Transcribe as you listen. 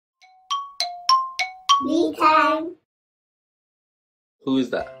Me time. Who's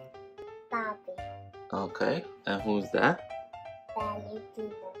that? Bobby. Okay. And who's that?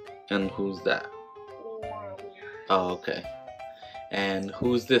 Valentina. And who's that? Vilani. Oh, okay. And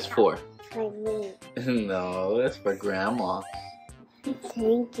who's this for? For me. No, it's for Grandma.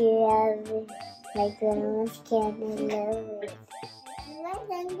 Thank you, Alvin. My grandma's candy love it.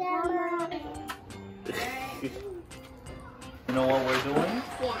 Grandma. You know what we're doing?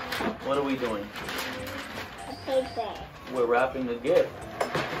 Yeah. What are we doing? A paper. We're wrapping a gift.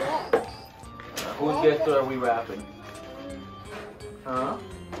 Yeah. Whose gift are we wrapping? Huh?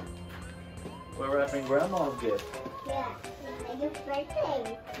 We're wrapping Grandma's gift. Yeah. Like a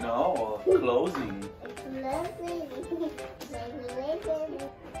birthday. No, closing. It's lovely. Like living.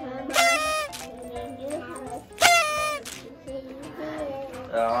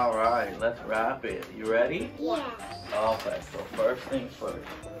 All right, let's wrap it. You ready? Yeah. Okay, so first things first.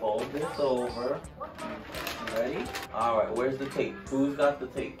 Fold this over. You ready? All right, where's the tape? Who's got the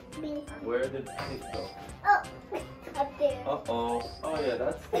tape? Me. Where did the tape go? Oh, up there. Uh-oh. Oh, yeah,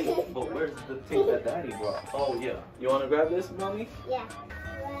 that's tape. But where's the tape that Daddy brought? Oh, yeah. You want to grab this, Mommy? Yeah.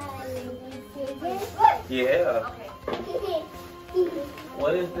 Yeah. Okay.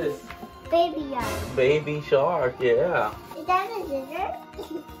 What is this? Baby yarn. Baby shark, yeah. Is that a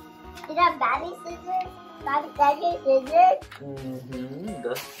scissors? Is that Daddy's scissors? Daddy's scissors? Mm-hmm.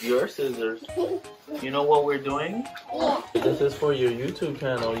 That's your scissors. You know what we're doing? Yeah. This is for your YouTube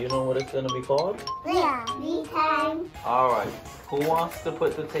channel. You know what it's going to be called? Yeah. Me time. All right. Who wants to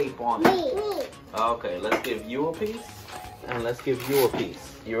put the tape on? Me. Okay, let's give you a piece. And let's give you a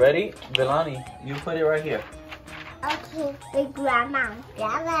piece. You ready? Vilani, you put it right here. Okay. With Grandma.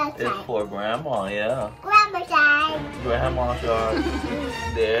 Grandma's It's side. for Grandma, yeah. Grandma's side. Grandma shark.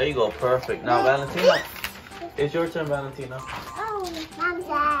 There you go, perfect. Now, Valentina, it's your turn, Valentina. Oh, Mom's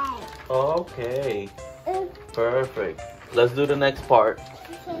side. Okay, perfect. Let's do the next part.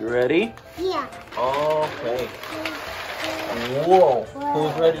 You ready? Yeah. Okay. Whoa.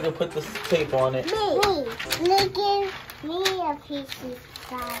 Who's ready to put the tape on it? Me. Give me a piece of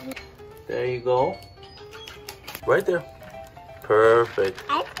Daddy. There you go. Right there. Perfect.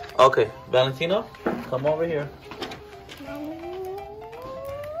 Okay, Valentina, come over here.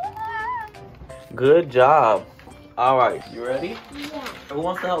 Good job. All right, you ready? Yeah. Who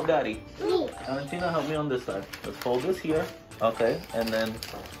wants to help Daddy? Me. Valentina, help me on this side. Let's fold this here. Okay, and then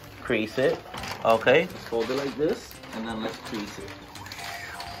crease it. Okay, let's fold it like this, and then let's crease it.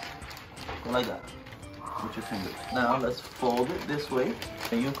 Go like that. With your fingers. Now let's fold it this way.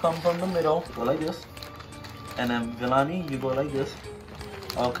 And you come from the middle. Go like this. And then Vilani, you go like this.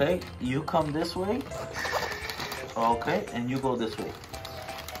 Okay, you come this way. Okay, and you go this way.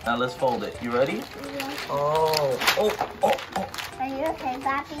 Now let's fold it. You ready? Yeah. Oh. Are you okay,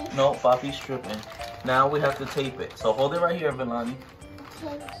 Papi? No, Papi's tripping. Now we have to tape it. So hold it right here, Vilani.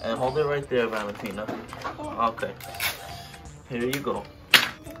 Okay. And hold it right there, Valentina. Okay. Here you go.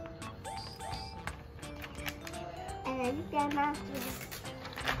 And then Grandma.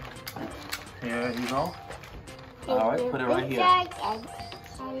 Here you go. All right, put it right here. And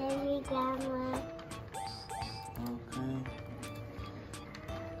then we Grandma. Okay.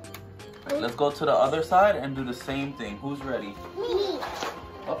 Right, let's go to the other side and do the same thing. Who's ready? Me.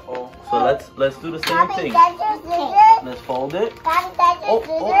 Uh-oh. So let's do the same thing. Let's fold it.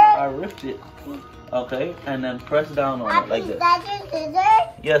 Oh, I ripped it. Okay, and then press down on it like this.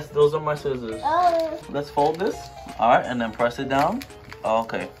 Yes, those are my scissors. Oh. Let's fold this. All right, and then press it down.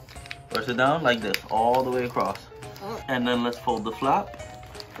 Okay. Press it down like this, all the way across. And then let's fold the flap.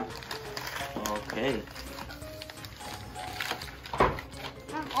 Okay.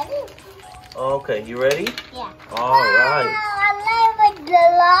 Okay, you ready? Yeah. All right. I love a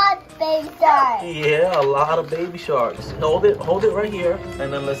lot, baby shark. Yeah, a lot of baby sharks. Hold it right here,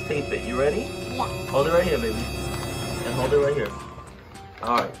 and then let's tape it. You ready? Yeah. Hold it right here, baby. And hold it right here.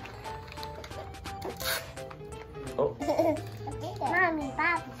 All right. Oh. Mommy,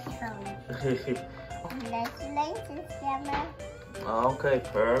 Papa's phone. Congratulations, Grandma. Okay,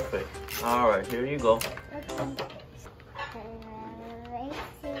 perfect. All right, here you go.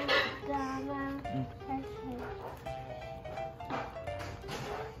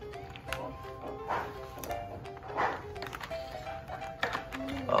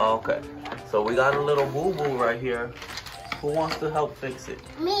 Okay, so we got a little boo-boo right here. Who wants to help fix it?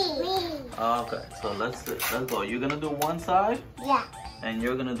 Me. Okay, so let's go. You're gonna do one side, Yeah. and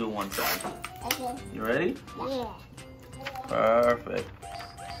you're gonna do one side. Okay. You ready? Yeah. Perfect.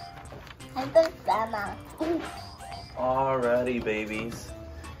 I put Grandma. Alrighty, babies.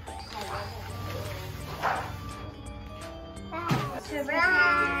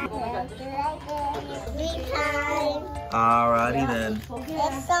 Surprise! Me time. Alrighty then.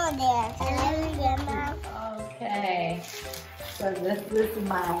 It's on there. Okay. So this is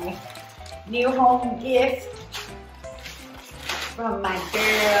my new home gift from my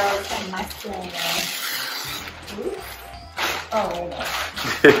girls and my son. Oops. Oh,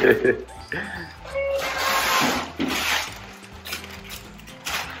 wait a minute.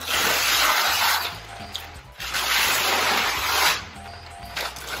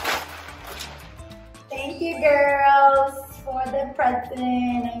 Thank you, girls, for the present.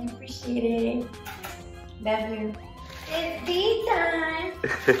 I appreciate it. Love you. It's tea time.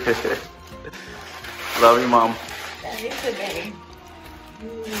 Love you, Mom. Love you too, baby.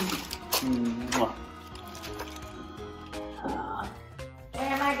 Mwah. Where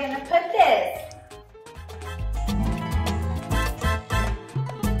am I gonna put this?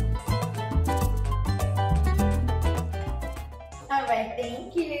 All right,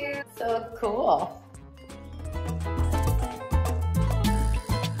 thank you. So cool.